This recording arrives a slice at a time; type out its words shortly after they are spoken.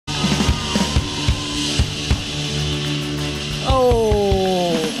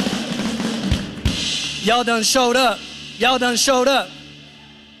Y'all done showed up. Y'all done showed up.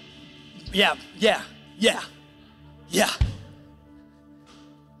 Yeah.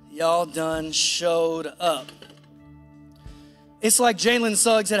 Y'all done showed up. It's like Jalen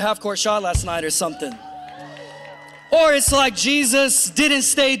Suggs had a half-court shot last night or something. Or it's like Jesus didn't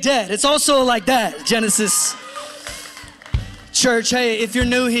stay dead. It's also like that, Genesis Church. Hey, if you're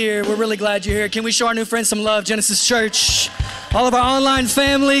new here, we're really glad you're here. Can we show our new friends some love, Genesis Church? All of our online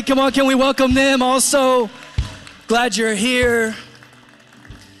family, come on, can we welcome them also? Glad you're here.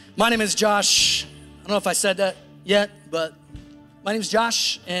 My name is Josh. I don't know if I said that yet, but my name is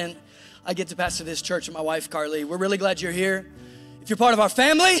Josh, and I get to pastor this church with my wife, Carly. We're really glad you're here. If you're part of our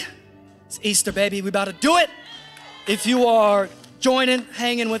family, it's Easter, baby. We about to do it. If you are joining,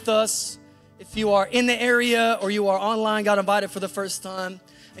 hanging with us, if you are in the area or you are online, got invited for the first time,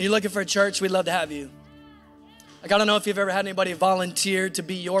 and you're looking for a church, we'd love to have you. Like, I don't know if you've ever had anybody volunteer to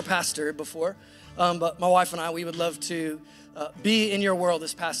be your pastor before, but my wife and I, we would love to be in your world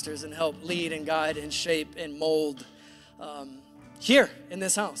as pastors and help lead and guide and shape and mold here in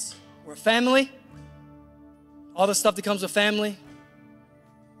this house. We're a family. All the stuff that comes with family.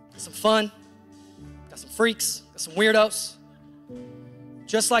 Got some fun. Got some freaks. Got some weirdos.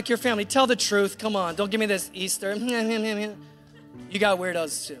 Just like your family. Tell the truth. Come on. Don't give me this Easter. You got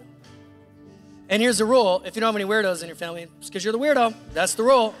weirdos too. And here's the rule. If you don't have any weirdos in your family, it's because you're the weirdo. That's the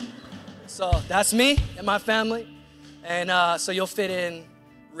rule. So that's me and my family. And so you'll fit in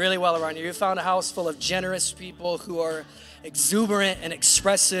really well around here. You found a house full of generous people who are exuberant and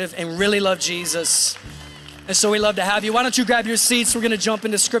expressive and really love Jesus. And so we love to have you. Why don't you grab your seats? We're going to jump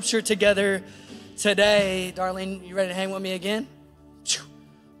into scripture together today. Darlene, you ready to hang with me again?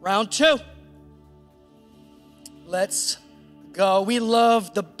 Round 2. Let's go. We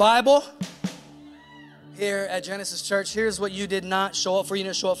love the Bible here at Genesis Church. Here's what you did not show up for. You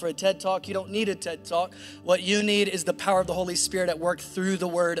didn't show up for a TED Talk. You don't need a TED Talk. What you need is the power of the Holy Spirit at work through the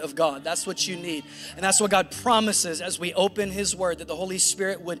Word of God. That's what you need. And that's what God promises as we open His Word, that the Holy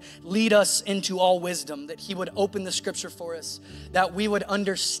Spirit would lead us into all wisdom, that He would open the Scripture for us, that we would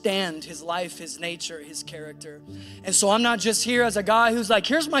understand His life, His nature, His character. And so I'm not just here as a guy who's like,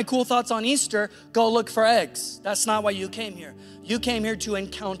 here's my cool thoughts on Easter, go look for eggs. That's not why you came here. You came here to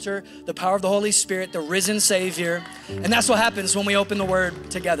encounter the power of the Holy Spirit, the risen Savior. And that's what happens when we open the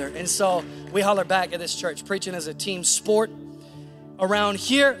Word together. And so we holler back at this church. Preaching is a team sport. Around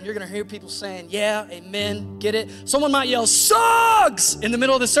here, you're going to hear people saying, yeah, amen, get it. Someone might yell, Suggs, in the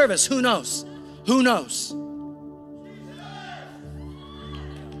middle of the service. Who knows? Who knows?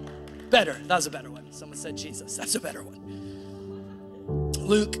 Better. That was a better one. Someone said Jesus. That's a better one.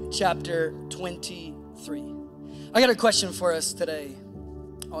 Luke chapter 23. I got a question for us today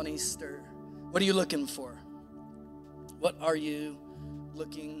on Easter. What are you looking for? What are you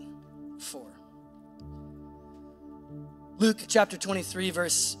looking for? Luke chapter 23,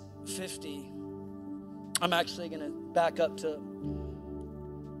 verse 50. I'm actually going to back up to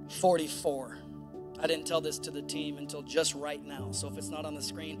 44. I didn't tell this to the team until just right now. So if it's not on the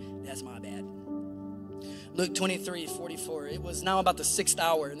screen, that's my bad. Luke 23, 44. It was now about the 6th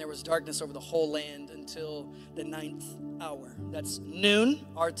hour, and there was darkness over the whole land until the 9th hour. That's noon,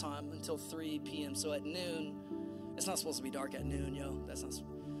 our time, until 3 p.m. So at noon, it's not supposed to be dark at noon, yo. That's not.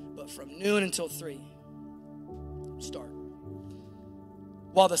 But from noon until 3, start.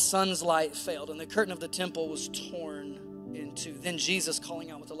 While the sun's light failed, and the curtain of the temple was torn in two. Then Jesus, calling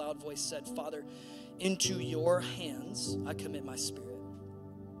out with a loud voice, said, Father, into your hands I commit my spirit.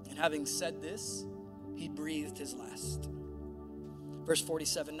 And having said this, he breathed his last. Verse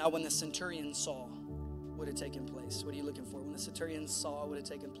 47, now when the centurion saw what had taken place, what are you looking for? When the centurion saw what had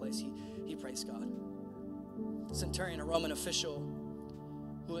taken place, he praised God. Centurion, a Roman official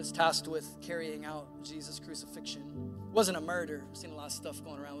who was tasked with carrying out Jesus' crucifixion. It wasn't a murder. I've seen a lot of stuff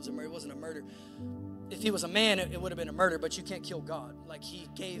going around. It wasn't a murder. If he was a man, it would have been a murder, but you can't kill God. Like, he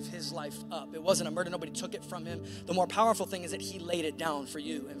gave his life up. It wasn't a murder. Nobody took it from him. The more powerful thing is that he laid it down for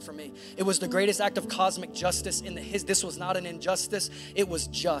you and for me. It was the greatest act of cosmic justice this was not an injustice. It was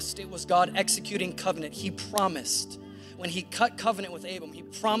just. It was God executing covenant. He promised, when he cut covenant with Abram, he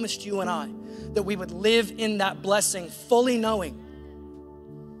promised you and I that we would live in that blessing, fully knowing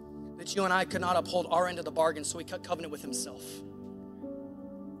that you and I could not uphold our end of the bargain, so he cut covenant with himself.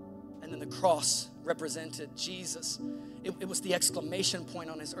 And then the cross represented Jesus. It was the exclamation point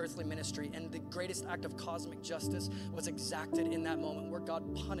on his earthly ministry, and the greatest act of cosmic justice was exacted in that moment where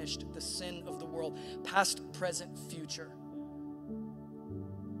God punished the sin of the world, past, present, future,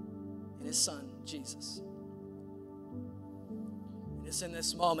 in his son, Jesus. And it's in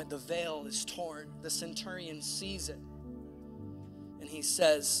this moment the veil is torn. The centurion sees it, and he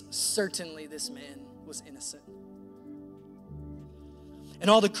says, certainly this man was innocent. And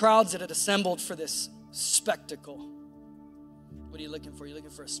all the crowds that had assembled for this spectacle. What are you looking for? You're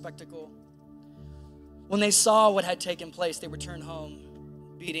looking for a spectacle? When they saw what had taken place, they returned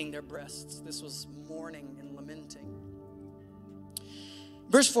home beating their breasts. This was mourning and lamenting.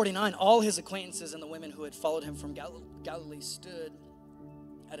 Verse 49, all his acquaintances and the women who had followed him from Galilee stood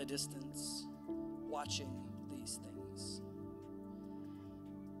at a distance watching these things.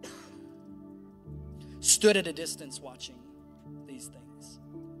 Stood at a distance watching these things.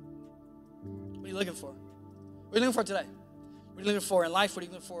 What are you looking for? What are you looking for today? What are you looking for in life? What are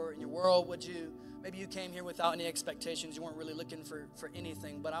you looking for in your world? Maybe you came here without any expectations. You weren't really looking for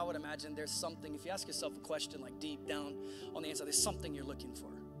anything. But I would imagine there's something. If you ask yourself a question like deep down on the inside, there's something you're looking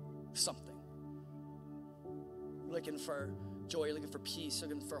for. Something. You're looking for joy. You're looking for peace. You're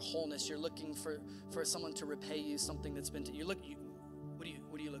looking for wholeness. You're looking for someone to repay you something that's been. What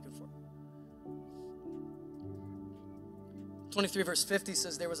are you looking for? 23 verse 50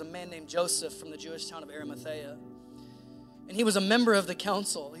 says there was a man named Joseph from the Jewish town of Arimathea. And he was a member of the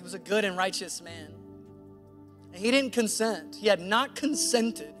council. He was a good and righteous man. And he didn't consent. He had not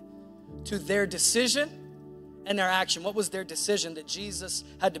consented to their decision and their action. What was their decision? That Jesus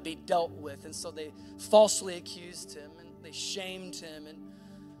had to be dealt with. And so they falsely accused him and they shamed him and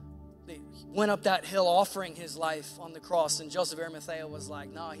they went up that hill offering his life on the cross. And Joseph of Arimathea was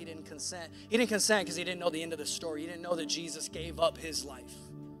like, no, he didn't consent. He didn't consent because he didn't know the end of the story. He didn't know that Jesus gave up his life.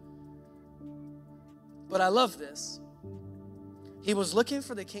 But I love this. He was looking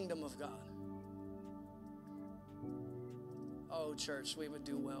for the kingdom of God. Oh, church, we would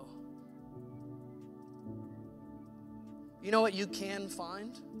do well. You know what you can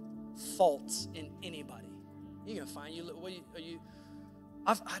find? Faults in anybody. You can find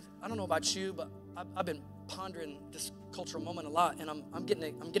I don't know about you, but I've been pondering this cultural moment a lot, and I'm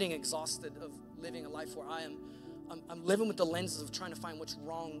getting exhausted of living a life where I'm living with the lenses of trying to find what's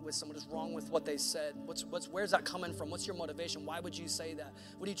wrong with someone, what's wrong with what they said. Where's that coming from? What's your motivation? Why would you say that?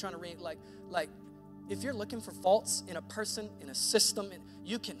 What are you trying to read? Like, if you're looking for faults in a person, in a system,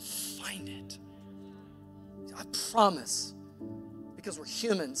 you can find it. I promise. Because we're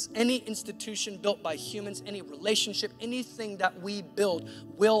humans. Any institution built by humans, any relationship, anything that we build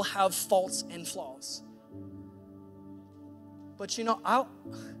will have faults and flaws. But you know, I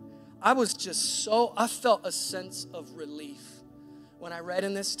felt a sense of relief when I read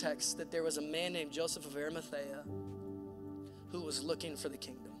in this text that there was a man named Joseph of Arimathea who was looking for the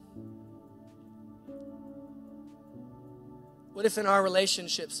kingdom. What if in our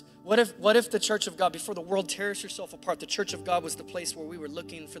relationships, what if the church of God, before the world tears yourself apart, the church of God was the place where we were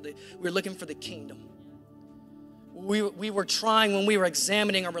looking for the kingdom. We were trying when we were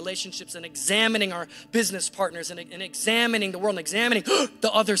examining our relationships and examining our business partners and examining the world and examining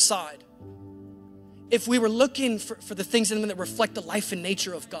the other side. If we were looking for the things in them that reflect the life and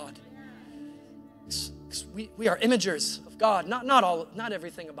nature of God. We are imagers of God. Not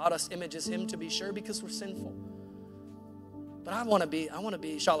everything about us images him, to be sure, because we're sinful. But I want to be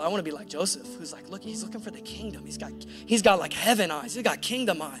like Joseph, who's like, look, he's looking for the kingdom. He's got like heaven eyes. He's got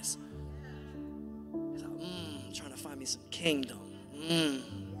kingdom eyes. He's like, I'm trying to find me some kingdom.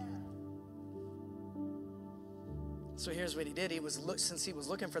 So here's what he did. Since he was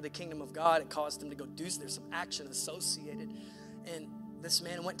looking for the kingdom of God, it caused him to go there's some action associated. And this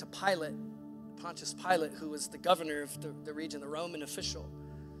man went to Pilate, Pontius Pilate, who was the governor of the region, the Roman official.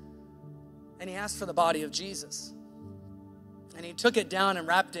 And he asked for the body of Jesus. And he took it down and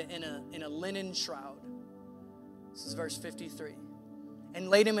wrapped it in a linen shroud. This is verse 53. And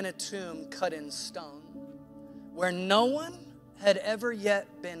laid him in a tomb cut in stone, where no one had ever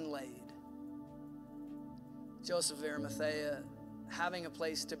yet been laid. Joseph of Arimathea, having a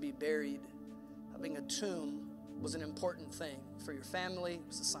place to be buried, having a tomb was an important thing for your family. It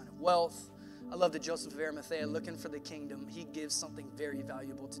was a sign of wealth. I love that Joseph of Arimathea, looking for the kingdom, he gives something very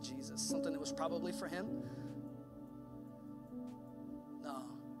valuable to Jesus, something that was probably for him. No,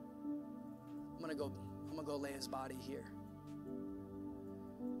 I'm gonna go lay his body here.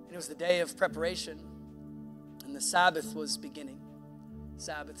 And it was the day of preparation, and the Sabbath was beginning.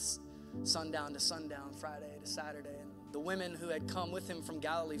 Sabbath's sundown to sundown, Friday to Saturday. And the women who had come with him from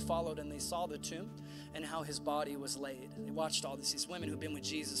Galilee followed, and they saw the tomb and how his body was laid. They watched all these women who'd been with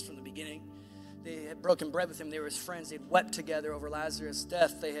Jesus from the beginning. They had broken bread with him. They were his friends. They'd wept together over Lazarus'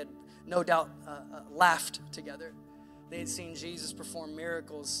 death. They had no doubt laughed together. They had seen Jesus perform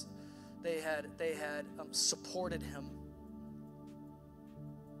miracles. They had supported him.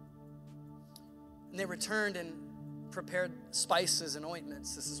 And they returned and prepared spices and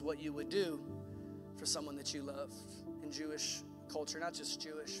ointments. This is what you would do for someone that you love in Jewish culture. Not just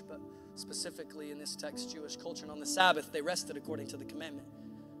Jewish, but specifically in this text, Jewish culture. And on the Sabbath, they rested according to the commandment.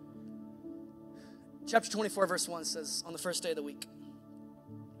 Chapter 24, verse 1 says, on the first day of the week.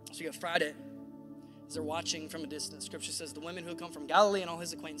 So you got Friday. As they're watching from a distance, Scripture says, the women who had come from Galilee and all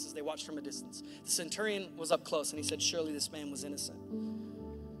his acquaintances, they watched from a distance. The centurion was up close, and he said, surely this man was innocent.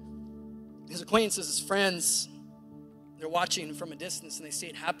 His acquaintances, his friends, they're watching from a distance, and they see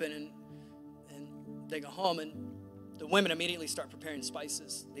it happen, and they go home, and the women immediately start preparing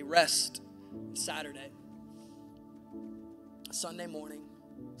spices. They rest Saturday. Sunday morning,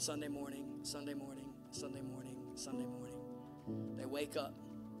 Sunday morning, Sunday morning, Sunday morning, Sunday morning. They wake up.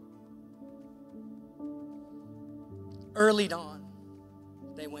 Early dawn,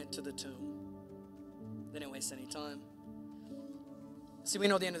 they went to the tomb. They didn't waste any time. See, we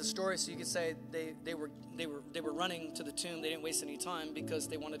know the end of the story, so you could say they were running to the tomb. They didn't waste any time because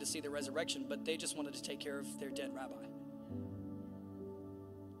they wanted to see the resurrection, but they just wanted to take care of their dead rabbi.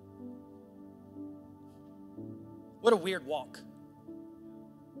 What a weird walk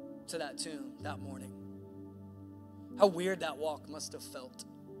to that tomb that morning. How weird that walk must have felt.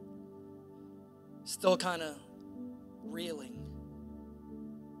 Still kind of reeling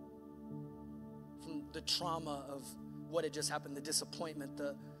from the trauma of what had just happened, the disappointment,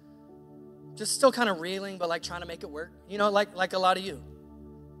 just still kind of reeling, but like trying to make it work. You know, like a lot of you.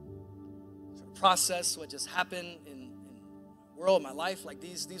 Process what just happened in the world, my life. Like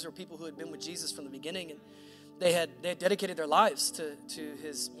these are people who had been with Jesus from the beginning, and they had dedicated their lives to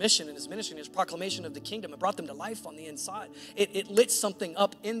his mission and his ministry and his proclamation of the kingdom. It brought them to life on the inside. It lit something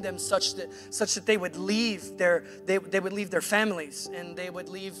up in them such that they would leave their families, and they would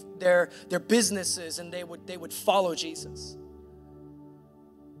leave their businesses, and they would follow Jesus.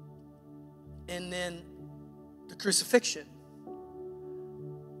 And then the crucifixion.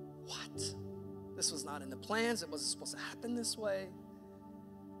 What? This was not in the plans. It wasn't supposed to happen this way.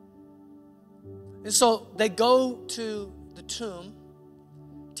 And so they go to the tomb,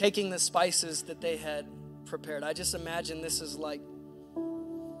 taking the spices that they had prepared. I just imagine this is like,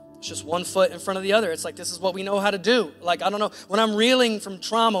 it's just one foot in front of the other. It's like, this is what we know how to do. Like, I don't know, when I'm reeling from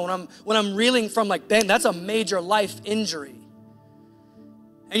trauma, when I'm reeling from like, bang, that's a major life injury.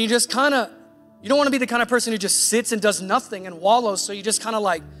 And you just kind of, you don't want to be the kind of person who just sits and does nothing and wallows. So you just kind of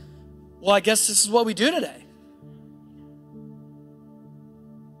like, well, I guess this is what we do today.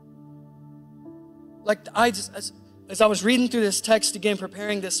 Like as I was reading through this text again,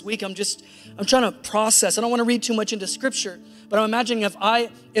 preparing this week, I'm trying to process. I don't want to read too much into scripture, but I'm imagining if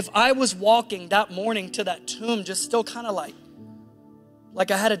I was walking that morning to that tomb, just still kind of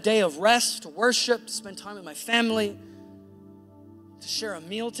like I had a day of rest, to worship, to spend time with my family, to share a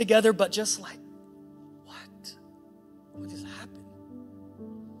meal together, but just like, what just happened?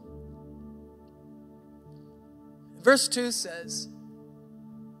 Verse 2 says,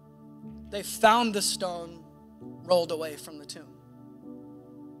 they found the stone rolled away from the tomb.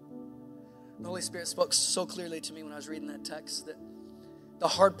 The Holy Spirit spoke so clearly to me when I was reading that text that the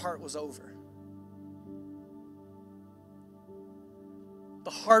hard part was over.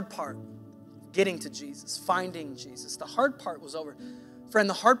 The hard part, getting to Jesus, finding Jesus, the hard part was over. Friend,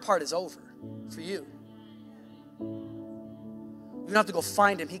 the hard part is over for you. You don't have to go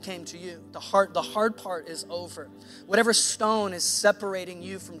find him. He came to you. The hard part is over. Whatever stone is separating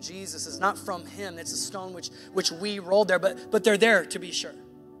you from Jesus is not from him. It's a stone which we rolled there, but they're there to be sure.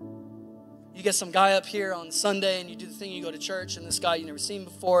 You get some guy up here on Sunday and you do the thing, you go to church, and this guy you've never seen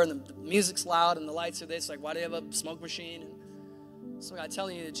before, and the music's loud and the lights are there. It's like, why do you have a smoke machine? And some guy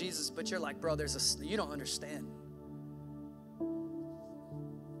telling you to Jesus, but you're like, bro, you don't understand.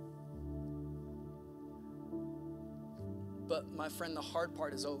 But my friend, the hard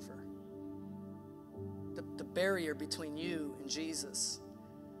part is over. The barrier between you and Jesus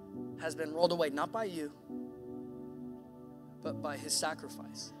has been rolled away, not by you, but by his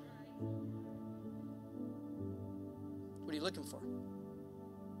sacrifice. What are you looking for?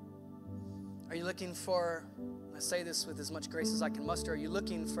 Are you looking for, I say this with as much grace as I can muster, are you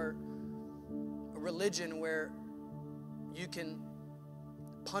looking for a religion where you can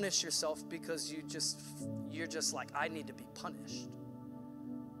punish yourself because you're just like, I need to be punished?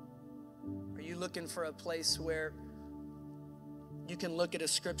 Are you looking for a place where you can look at a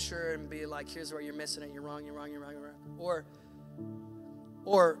scripture and be like, here's where you're missing it, you're wrong, you're wrong, you're wrong, you're wrong?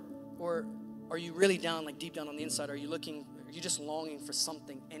 Or are you really down, like deep down on the inside, are you just longing for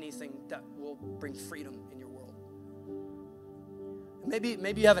something, anything that will bring freedom in your world?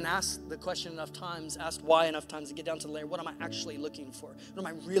 Maybe you haven't asked the question enough times, asked why enough times to get down to the layer. What am I actually looking for? What am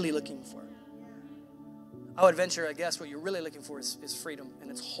I really looking for? I would venture, I guess, what you're really looking for is freedom and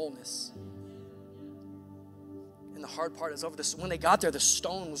it's wholeness. And And the hard part is over. When they got there, the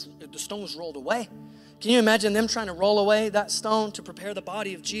stone was rolled away. Can you imagine them trying to roll away that stone to prepare the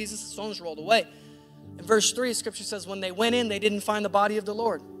body of Jesus? The stone was rolled away. In verse 3, Scripture says, when they went in, they didn't find the body of the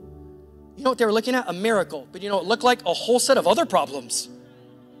Lord. You know what they were looking at? A miracle. But you know, it looked like a whole set of other problems.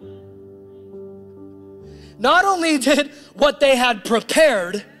 Not only did what they had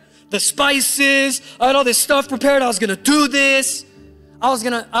prepared, the spices, I had all this stuff prepared, I was going to do this. I was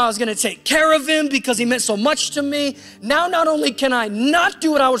gonna take care of him because he meant so much to me. Now, not only can I not do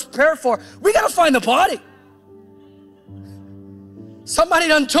what I was prepared for, we gotta find the body. Somebody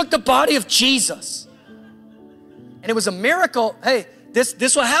done took the body of Jesus. And it was a miracle. Hey,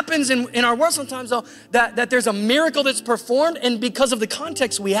 this what happens in our world sometimes, though, that there's a miracle that's performed, and because of the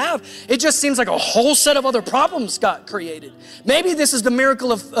context we have, it just seems like a whole set of other problems got created. Maybe this is the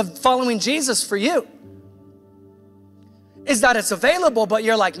miracle of following Jesus for you. Is that it's available, but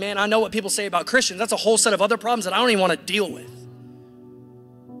you're like, man, I know what people say about Christians. That's a whole set of other problems that I don't even want to deal with.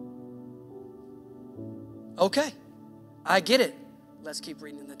 Okay, I get it. Let's keep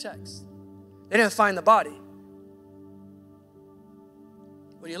reading the text. They didn't find the body.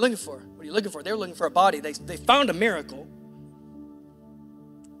 What are you looking for? What are you looking for? They were looking for a body. They found a miracle.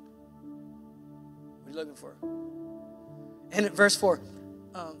 What are you looking for? And in verse 4,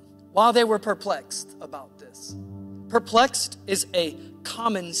 while they were perplexed about this. Perplexed is a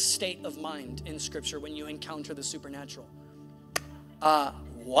common state of mind in Scripture when you encounter the supernatural.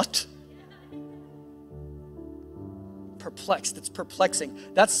 What? Perplexed, it's perplexing.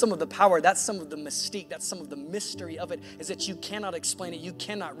 That's some of the power, that's some of the mystique, that's some of the mystery of it, is that you cannot explain it, you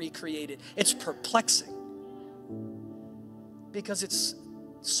cannot recreate it. It's perplexing. Because it's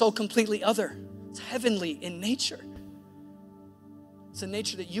so completely other. It's heavenly in nature. It's a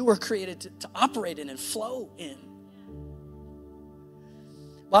nature that you were created to operate in and flow in.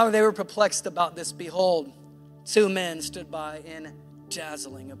 While they were perplexed about this, behold, two men stood by in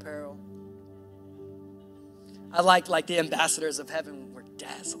dazzling apparel. I like the ambassadors of heaven were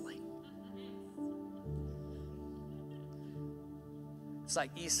dazzling. It's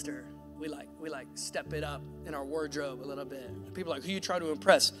like Easter. We like step it up in our wardrobe a little bit. People are like, who you try to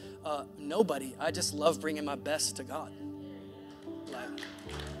impress? Nobody. I just love bringing my best to God.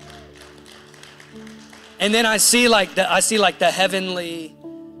 And then I see the heavenly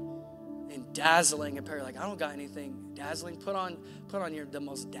and dazzling apparel. Like, I don't got anything dazzling. Put on the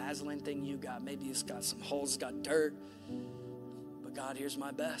most dazzling thing you got. Maybe it's got some holes, it's got dirt. But God, here's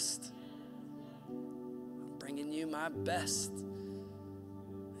my best. I'm bringing you my best.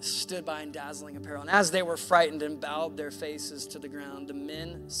 Stood by in dazzling apparel. And as they were frightened and bowed their faces to the ground, the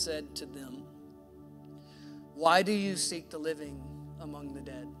men said to them, why do you seek the living among the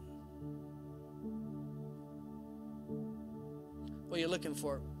dead? What are you looking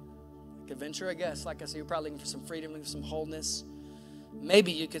for? Like adventure, I guess. Like I said, you're probably looking for some freedom, looking for some wholeness.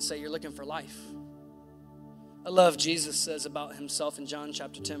 Maybe you could say you're looking for life. I love Jesus says about himself in John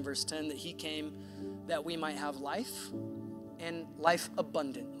chapter 10, verse 10, that he came that we might have life and life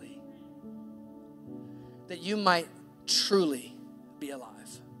abundantly. That you might truly be alive.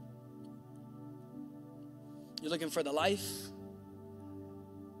 You're looking for the life?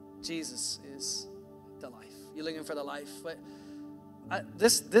 Jesus is the life. You're looking for the life? But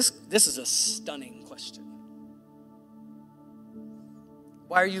this is a stunning question.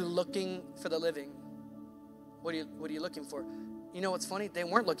 Why are you looking for the living? What are you looking for? You know what's funny? They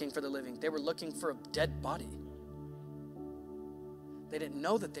weren't looking for the living. They were looking for a dead body. They didn't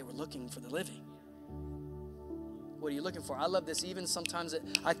know that they were looking for the living. What are you looking for? I love this. Even sometimes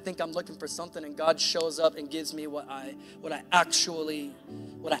I think I'm looking for something and God shows up and gives me what I actually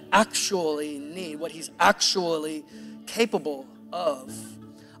need, what he's actually capable of.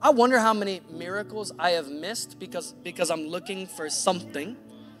 I wonder how many miracles I have missed because I'm looking for something.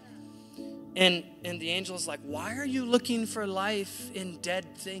 And the angel is like, why are you looking for life in dead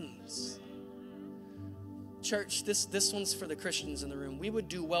things? Church, this one's for the Christians in the room. We would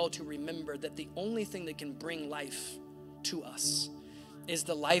do well to remember that the only thing that can bring life to us is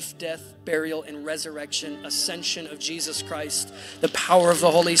the life, death, burial, and resurrection, ascension of Jesus Christ, the power of the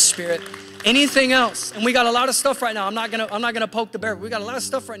Holy Spirit. Anything else, and we got a lot of stuff right now. I'm not gonna poke the bear. We got a lot of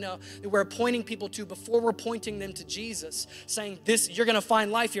stuff right now that we're pointing people to before we're pointing them to Jesus, saying this, you're gonna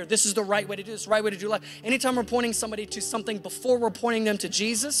find life here. This is the right way to do this, the right way to do life. Anytime we're pointing somebody to something before we're pointing them to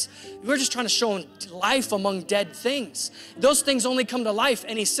Jesus, we're just trying to show them life among dead things. Those things only come to life,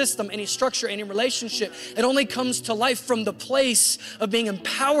 any system, any structure, any relationship. It only comes to life from the place of being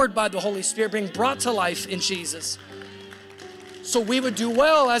empowered by the Holy Spirit, being brought to life in Jesus. So we would do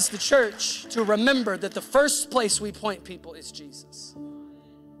well as the church to remember that the first place we point people is Jesus.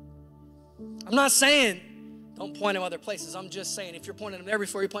 I'm not saying Don't point them other places. I'm just saying, if you're pointing them there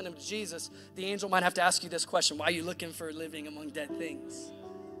before you point them to Jesus, the angel might have to ask you this question: why are you looking for living among dead things?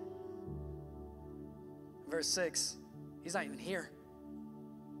 Verse 6, he's not even here.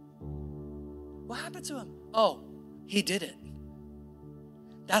 What happened to him? Oh, he did it.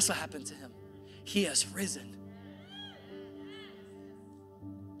 That's what happened to him. He has risen.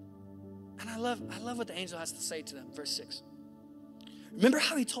 And I love what the angel has to say to them. Verse 6. Remember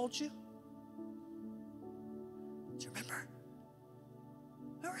how he told you? Do you remember?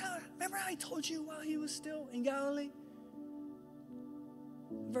 Remember how he told you while he was still in Galilee?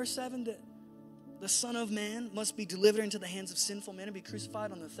 Verse 7, that the Son of Man must be delivered into the hands of sinful men and be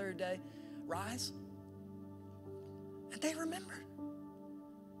crucified on the third day. Rise. And they remembered.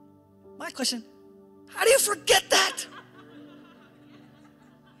 My question, how do you forget that?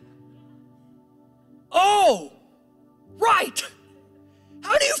 Oh, right.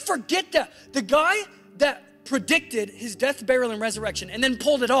 How do you forget that? The guy that predicted his death, burial, and resurrection and then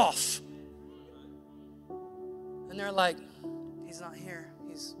pulled it off. And they're like, he's not here.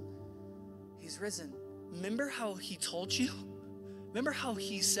 He's risen. Remember how he told you? Remember how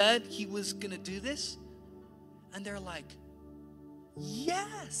he said he was going to do this? And they're like,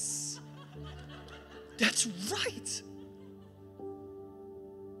 yes, that's right.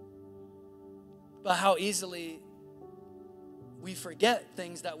 But how easily we forget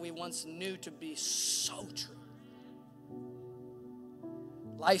things that we once knew to be so true.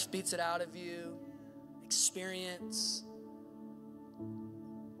 Life beats it out of you. Experience.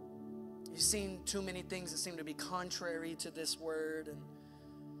 You've seen too many things that seem to be contrary to this word. And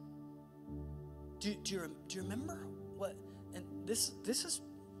do you remember what? And this has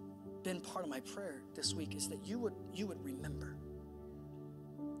been part of my prayer this week, is that you would remember.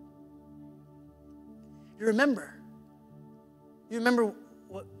 You remember. You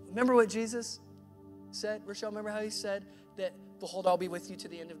remember what Jesus said? Rochelle, remember how he said that, behold, I'll be with you to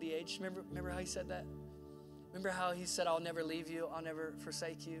the end of the age? Remember how he said that? Remember how he said, I'll never leave you, I'll never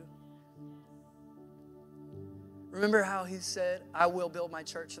forsake you? Remember how he said, I will build my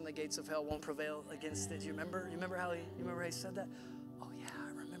church and the gates of hell won't prevail against it? Do you remember? You remember how he said that? Oh yeah, I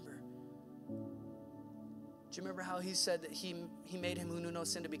remember. Do you remember how he said that he made him who knew no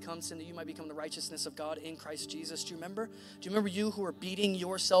sin to become sin, that you might become the righteousness of God in Christ Jesus? Do you remember? Do you remember you who are beating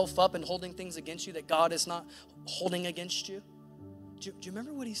yourself up and holding things against you that God is not holding against you? Do you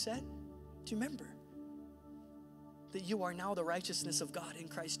remember what he said? Do you remember? That you are now the righteousness of God in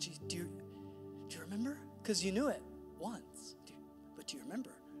Christ Jesus. Do you remember? Because you knew it once. But do you remember?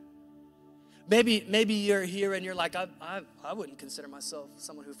 Maybe you're here and you're like, I wouldn't consider myself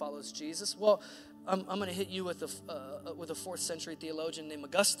someone who follows Jesus. Well, I'm going to hit you with a 4th century theologian named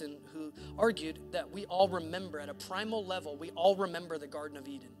Augustine, who argued that we all remember, at a primal level, we all remember the Garden of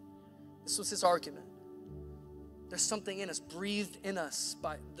Eden. This was his argument. There's something in us, breathed in us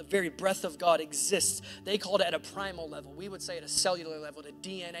by the very breath of God exists. They called it at a primal level. We would say at a cellular level, at a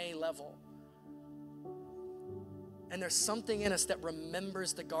DNA level. And there's something in us that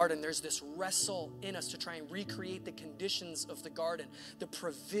remembers the garden. There's this wrestle in us to try and recreate the conditions of the garden, the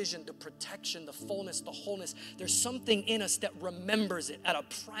provision, the protection, the fullness, the wholeness. There's something in us that remembers it at a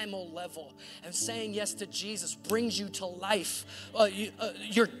primal level. And saying yes to Jesus brings you to life.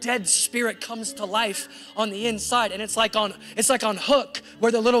 Your dead spirit comes to life on the inside. And it's like on Hook,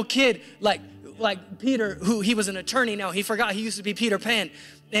 where the little kid, like Peter, who he was an attorney now, he forgot he used to be Peter Pan.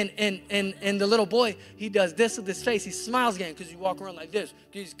 And the little boy, he does this with his face. He smiles again because you walk around like this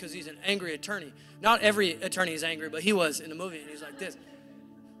because he's an angry attorney. Not every attorney is angry, but he was in the movie, and he's like this.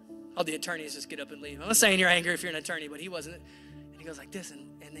 All the attorneys just get up and leave. I'm not saying you're angry if you're an attorney, but he wasn't. And he goes like this, and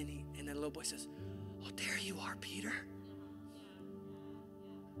then the little boy says, "Oh, there you are, Peter."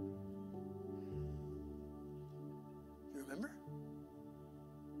 You remember?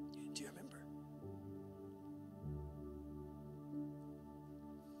 Do you remember?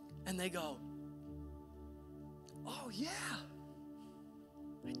 And they go, oh yeah,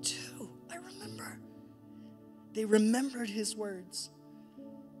 I do, I remember. They remembered his words.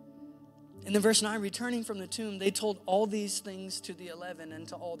 And then verse 9, returning from the tomb, they told all these things to the 11 and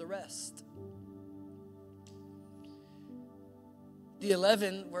to all the rest. The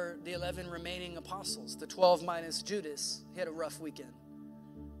 11 were the 11 remaining apostles, the 12 minus Judas. He had a rough weekend.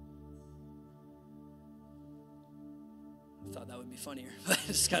 I thought that would be funnier, but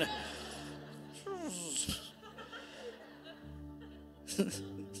it's kind of.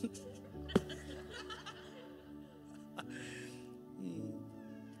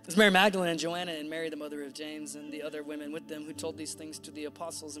 It's Mary Magdalene and Joanna and Mary, the mother of James, and the other women with them who told these things to the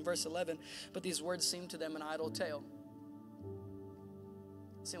apostles. In verse 11, but these words seemed to them an idle tale.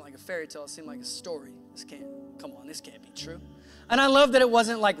 It seemed like a fairy tale. It seemed like a story. This can't be true. And I love that it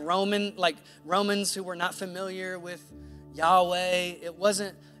wasn't like Romans who were not familiar with Yahweh. It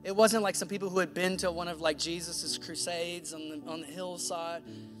wasn't like some people who had been to one of like Jesus's crusades on the hillside.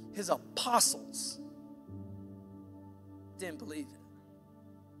 His apostles didn't believe it.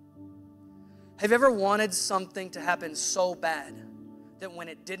 Have you ever wanted something to happen so bad that when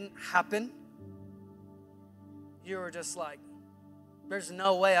it didn't happen, you were just like, there's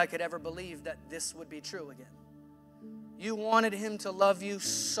no way I could ever believe that this would be true again. You wanted him to love you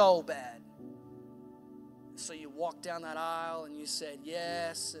so bad. So you walked down that aisle and you said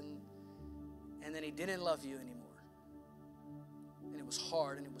yes, and then he didn't love you anymore. And it was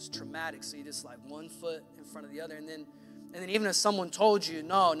hard and it was traumatic. So you just like one foot in front of the other. And then even if someone told you,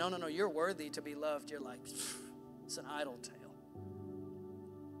 no, you're worthy to be loved, you're like, it's an idle tale.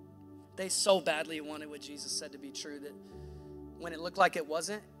 They so badly wanted what Jesus said to be true that when it looked like it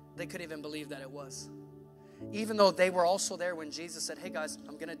wasn't, they couldn't even believe that it was. Even though they were also there when Jesus said, hey guys,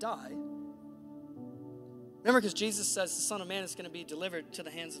 I'm going to die. Remember, because Jesus says the Son of Man is going to be delivered to the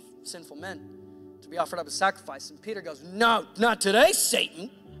hands of sinful men to be offered up as sacrifice. And Peter goes, no, not today,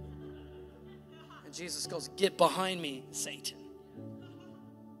 Satan. And Jesus goes, get behind me, Satan.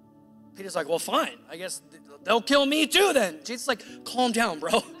 Peter's like, well, fine. I guess they'll kill me too then. Jesus is like, calm down,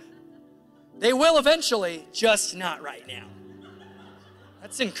 bro. They will eventually, just not right now.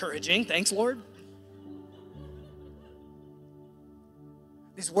 That's encouraging. Thanks, Lord.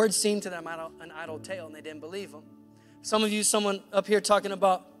 These words seemed to them an idle tale, and they didn't believe them. Some of you, someone up here talking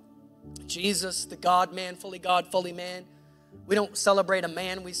about Jesus, the God-man, fully God, fully man. We don't celebrate a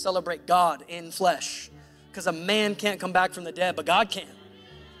man, we celebrate God in flesh. Because a man can't come back from the dead, but God can.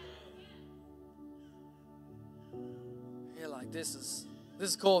 You're like, this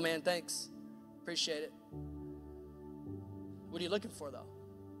is cool, man, thanks. Appreciate it. What are you looking for, though?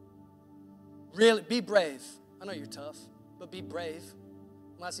 Really, be brave. I know you're tough, but be brave.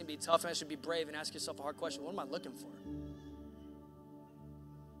 I'm not asking you to be tough, and I should be brave and ask yourself a hard question. What am I looking for?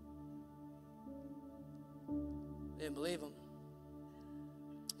 They didn't believe him.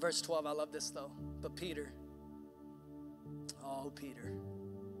 Verse 12, I love this though. But Peter, oh, Peter,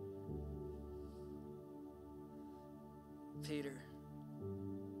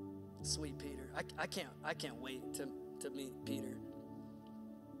 sweet Peter. I can't wait to meet Peter.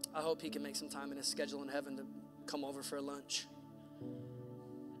 I hope he can make some time in his schedule in heaven to come over for lunch.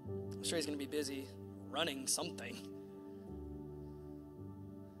 I'm sure he's going to be busy running something.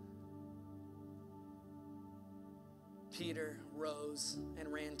 Peter rose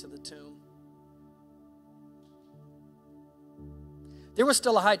and ran to the tomb. There was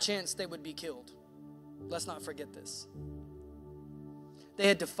still a high chance they would be killed. Let's not forget this. They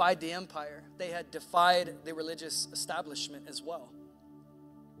had defied the empire. They had defied the religious establishment as well.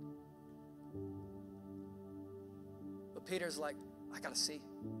 But Peter's like, I gotta see.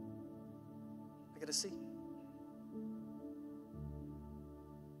 I gotta see.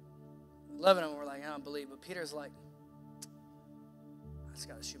 11 of them were like, I don't believe. But Peter's like, I just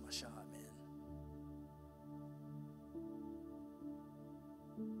gotta shoot my shot, man.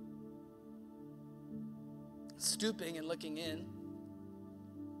 Stooping and looking in,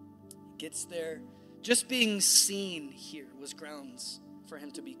 gets there. Just being seen here was grounds for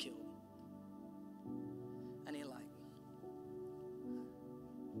him to be killed. And he I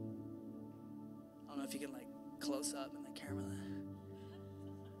don't know if you can close up in the camera.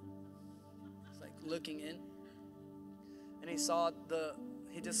 It's looking in. And he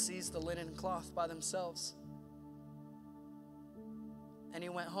just sees the linen cloth by themselves. And he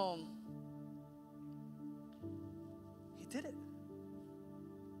went home. He did it.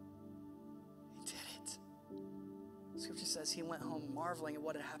 He did it. Scripture says he went home marveling at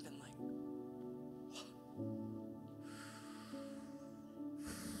what had happened.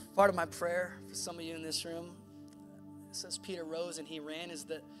 Part of my prayer for some of you in this room, it says Peter rose and he ran, is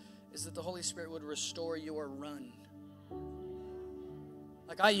that the Holy Spirit would restore your run.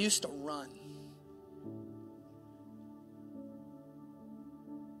 I used to run.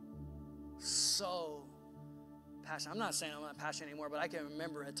 So passionate. I'm not saying I'm not passionate anymore, but I can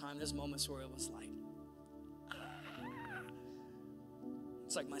remember at times, there's moments where it was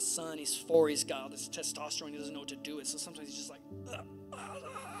it's like my son, he's 4, he's got all this testosterone, he doesn't know what to do with it. So sometimes he's just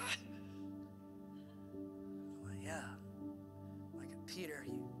yeah. Peter,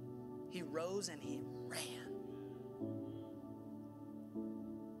 he rose and he ran.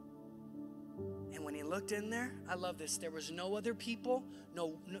 And when he looked in there, I love this. There was no other people.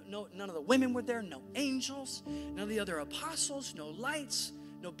 No, none of the women were there. No angels. None of the other apostles. No lights.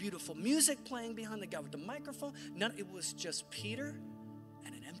 No beautiful music playing behind the guy with the microphone. It was just Peter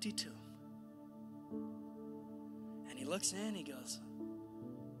and a empty tomb. And he looks in, he goes,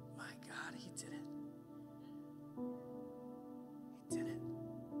 my God, he did it. He did it.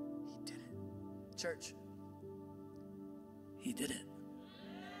 He did it. Church, he did it.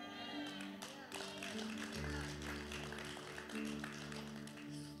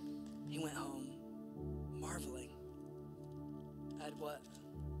 He went home marveling at what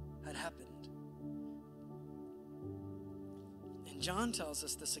had happened. And John tells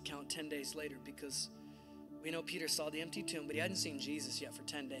us this account 10 days later because we know Peter saw the empty tomb, but he hadn't seen Jesus yet for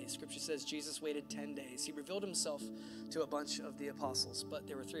 10 days. Scripture says Jesus waited 10 days. He revealed himself to a bunch of the apostles, but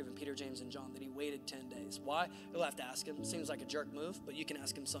there were 3 of them, Peter, James, and John, that he waited 10 days. Why? You'll have to ask him. Seems like a jerk move, but you can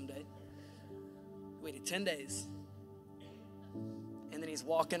ask him someday. He waited 10 days. And then he's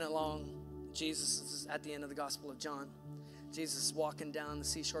walking along. Jesus is at the end of the Gospel of John. Jesus is walking down the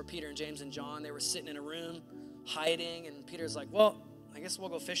seashore. Peter and James and John, they were sitting in a room hiding, and Peter's like, well, I guess we'll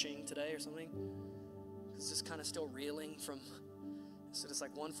go fishing today or something. He's just kind of still reeling from, so it's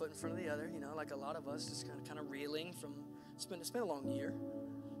like one foot in front of the other, you know, like a lot of us, just kind of reeling from, it's been a long year.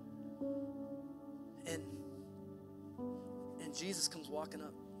 And Jesus comes walking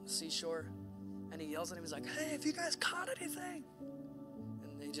up the seashore, and he yells at him. He's like, hey, have you guys caught anything?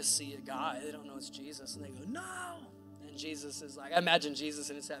 And they just see a guy. They don't know it's Jesus. And they go, no. And Jesus is like, I imagine Jesus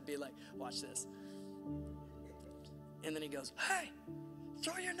in his hat be like, watch this. And then he goes, hey,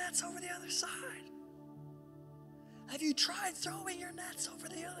 throw your nets over the other side. Have you tried throwing your nets over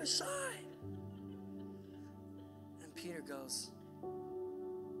the other side? And Peter goes,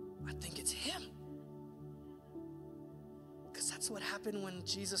 I think it's him. Because that's what happened when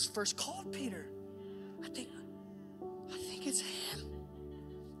Jesus first called Peter. I think it's him.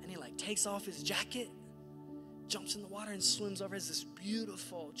 And he like takes off his jacket, jumps in the water and swims over. It's this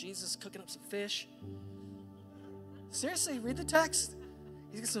beautiful Jesus cooking up some fish. Seriously, read the text.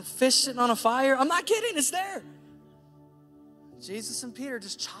 He's got some fish sitting on a fire. I'm not kidding, it's there. Jesus and Peter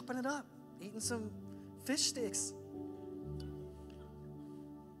just chopping it up, eating some fish sticks.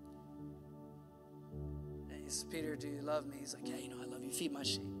 And he says, Peter, do you love me? He's like, yeah, you know I love you. Feed my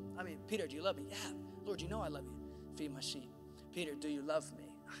sheep. I mean, Peter, do you love me? Yeah. Lord, you know I love you. Feed my sheep. Peter, do you love me?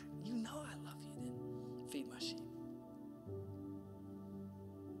 You know I love you. Then feed my sheep.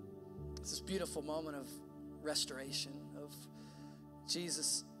 It's this beautiful moment of restoration, of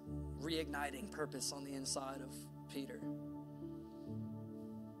Jesus reigniting purpose on the inside of Peter.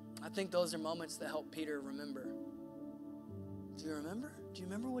 I think those are moments that help Peter remember. Do you remember? Do you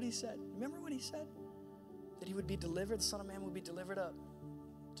remember what he said? Remember what he said? That he would be delivered, the Son of Man would be delivered up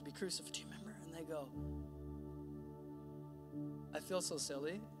to be crucified. Do you remember? And they go, I feel so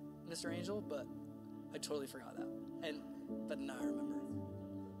silly, Mr. Angel, but I totally forgot that. But now I remember.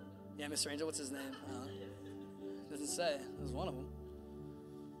 Yeah, Mr. Angel, what's his name? Doesn't say. It was one of them.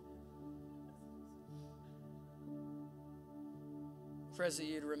 Prayers that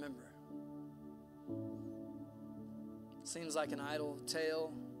you'd remember. Seems like an idle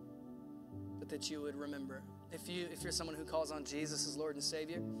tale, but that you would remember. If you're someone who calls on Jesus as Lord and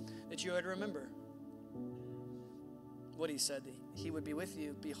Savior, that you would remember what he said, that he would be with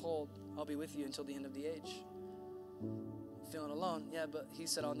you. Behold, I'll be with you until the end of the age. Feeling alone? Yeah, but he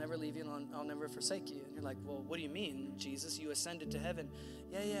said, I'll never leave you and I'll never forsake you. And you're like, well, what do you mean, Jesus? You ascended to heaven.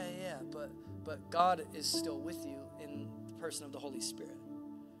 Yeah, but God is still with you in the person of the Holy Spirit.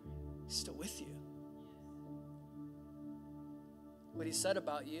 He's still with you. What he said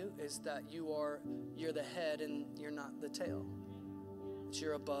about you is that you're the head and you're not the tail. That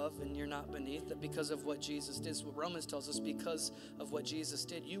you're above and you're not beneath. That because of what Jesus did, what Romans tells us, because of what Jesus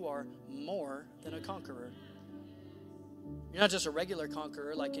did, you are more than a conqueror. You're not just a regular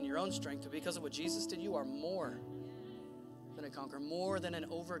conqueror like in your own strength, but because of what Jesus did, you are more than a conqueror, more than an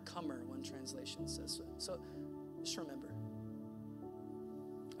overcomer, one translation says. So just remember.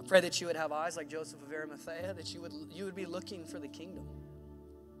 I pray that you would have eyes like Joseph of Arimathea, that you would be looking for the kingdom.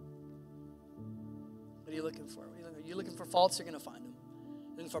 What are you looking for? Are you looking for faults? You're going to find them.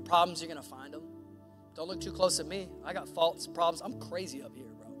 Looking for problems? You're going to find them. Don't look too close at me. I got faults, problems. I'm crazy up here,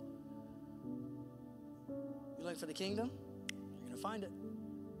 bro. You looking for the kingdom? You're going to find it.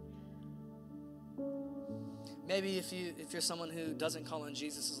 Maybe if you're someone who doesn't call on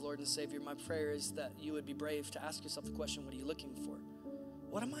Jesus as Lord and Savior, my prayer is that you would be brave to ask yourself the question, what are you looking for?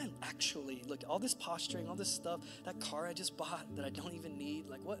 What am I actually looking? All this posturing, all this stuff, that car I just bought that I don't even need,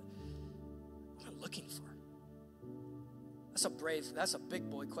 like what am I looking for? That's a big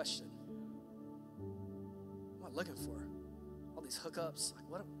boy question. What am I looking for? All these hookups, like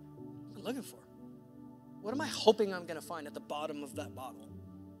what am I looking for? What am I hoping I'm going to find at the bottom of that bottle?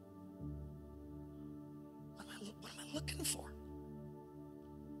 What am I looking for?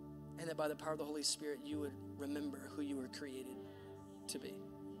 and that by the power of the Holy Spirit, you would remember who you were created to be,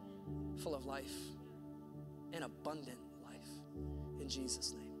 full of life and abundant life. In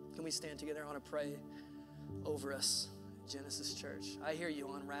Jesus' name. Can we stand together? I want to pray over us, Genesis Church. I hear you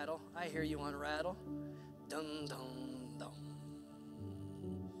on rattle. I hear you on rattle. Dum, dum, dum.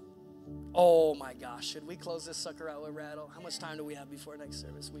 Oh my gosh, should we close this sucker out with rattle? How much time do we have before next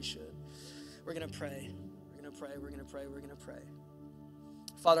service? We should. We're going to pray. We're going to pray. We're going to pray. We're going to pray.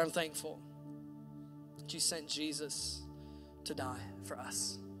 Father, I'm thankful that you sent Jesus to die for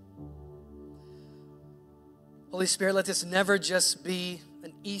us. Holy Spirit, let this never just be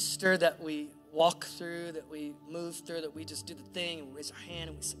an Easter that we walk through, that we move through, that we just do the thing and we raise our hand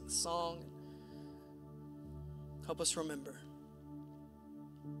and we sing the song. Help us remember,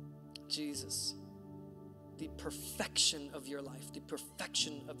 Jesus, the perfection of your life, the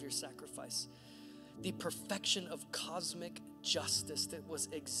perfection of your sacrifice, the perfection of cosmic justice that was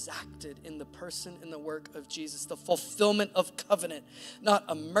exacted in the person and the work of Jesus, the fulfillment of covenant, not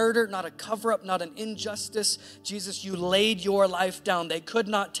a murder, not a cover-up, not an injustice. Jesus, you laid your life down. They could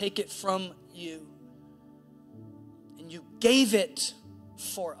not take it from you. And you gave it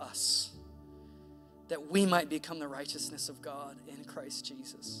for us that we might become the righteousness of God in Christ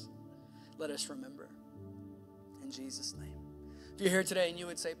Jesus. Let us remember. In Jesus' name. If you're here today and you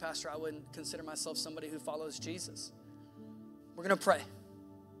would say, Pastor, I wouldn't consider myself somebody who follows Jesus, we're going to pray,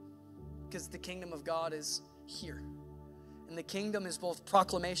 because the kingdom of God is here. And the kingdom is both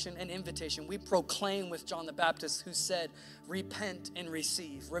proclamation and invitation. We proclaim with John the Baptist, who said, repent and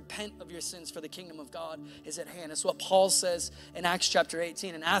receive. Repent of your sins, for the kingdom of God is at hand. It's what Paul says in Acts chapter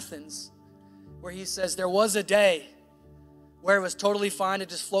 18 in Athens, where he says, there was a day where it was totally fine to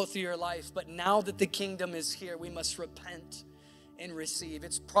just float through your life, but now that the kingdom is here, we must repent and receive.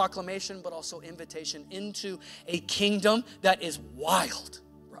 It's proclamation, but also invitation into a kingdom that is wild,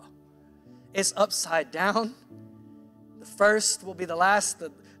 bro. It's upside down. The first will be the last.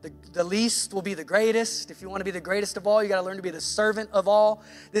 The least will be the greatest. If you want to be the greatest of all, you got to learn to be the servant of all.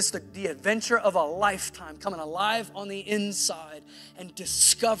 This is the adventure of a lifetime, coming alive on the inside and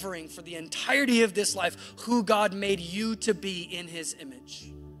discovering for the entirety of this life who God made you to be in his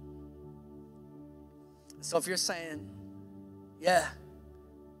image. So if you're saying, yeah,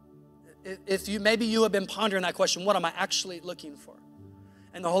 if maybe you have been pondering that question, what am I actually looking for?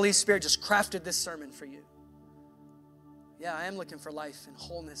 And the Holy Spirit just crafted this sermon for you. Yeah, I am looking for life and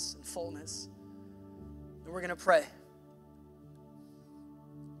wholeness and fullness. And we're going to pray.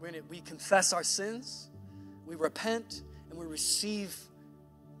 We confess our sins, we repent, and we receive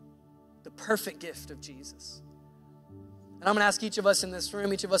the perfect gift of Jesus. And I'm going to ask each of us in this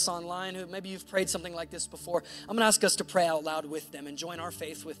room, each of us online, who maybe you've prayed something like this before, I'm going to ask us to pray out loud with them and join our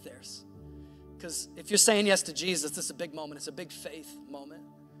faith with theirs. Because if you're saying yes to Jesus, this is a big moment. It's a big faith moment.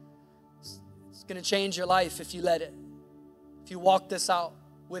 It's going to change your life if you let it. If you walk this out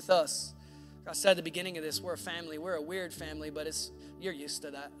with us. I said at the beginning of this, we're a family. We're a weird family, but you're used to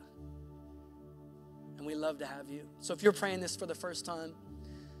that. And we love to have you. So if you're praying this for the first time,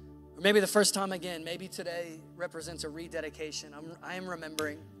 or maybe the first time again, maybe today represents a rededication. I'm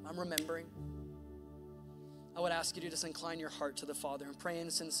remembering. I would ask you to just incline your heart to the Father and pray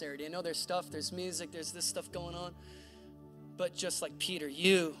in sincerity. I know there's stuff, there's music, there's this stuff going on. But just like Peter,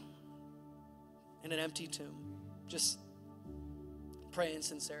 you in an empty tomb, just pray in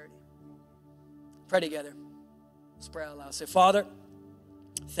sincerity. Pray together. Let's pray out loud. Say, Father,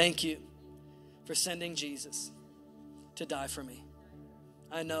 thank you for sending Jesus to die for me.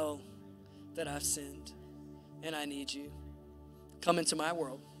 I know that I've sinned and I need you. Come into my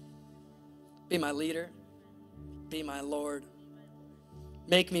world. Be my leader. Be my Lord.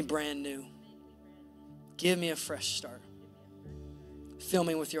 Make me brand new. Give me a fresh start. Fill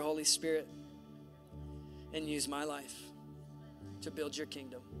me with your Holy Spirit and use my life to build your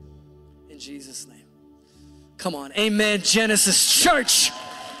kingdom. In Jesus' name. Come on. Amen, Genesis Church.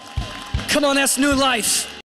 Come on, that's new life.